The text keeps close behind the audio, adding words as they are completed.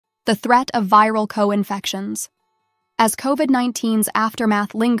The threat of viral co-infections. As COVID-19's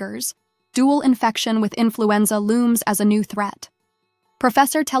aftermath lingers, dual infection with influenza looms as a new threat.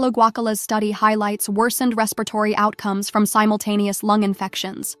 Professor Teluguakala's study highlights worsened respiratory outcomes from simultaneous lung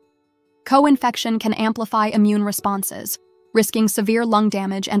infections. Co-infection can amplify immune responses, risking severe lung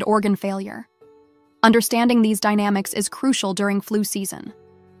damage and organ failure. Understanding these dynamics is crucial during flu season.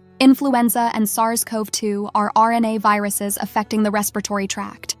 Influenza and SARS-CoV-2 are RNA viruses affecting the respiratory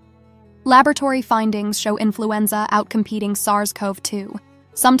tract. Laboratory findings show influenza outcompeting SARS-CoV-2,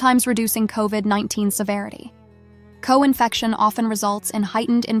 sometimes reducing COVID-19 severity. Co-infection often results in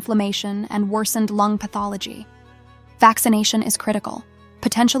heightened inflammation and worsened lung pathology. Vaccination is critical,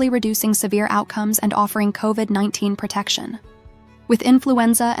 potentially reducing severe outcomes and offering COVID-19 protection. With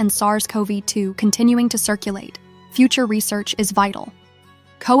influenza and SARS-CoV-2 continuing to circulate, future research is vital.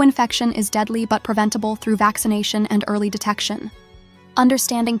 Co-infection is deadly but preventable through vaccination and early detection.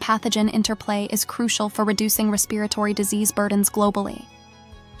 Understanding pathogen interplay is crucial for reducing respiratory disease burdens globally.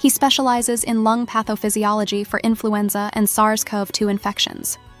 He specializes in lung pathophysiology for influenza and SARS-CoV-2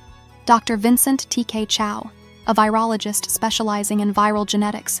 infections. Dr. Vincent T.K. Chow, a virologist specializing in viral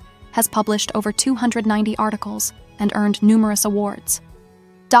genetics, has published over 290 articles and earned numerous awards.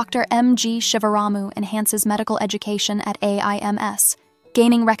 Dr. M.G. Shivaramu enhances medical education at AIMS,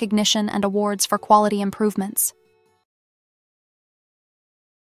 gaining recognition and awards for quality improvements.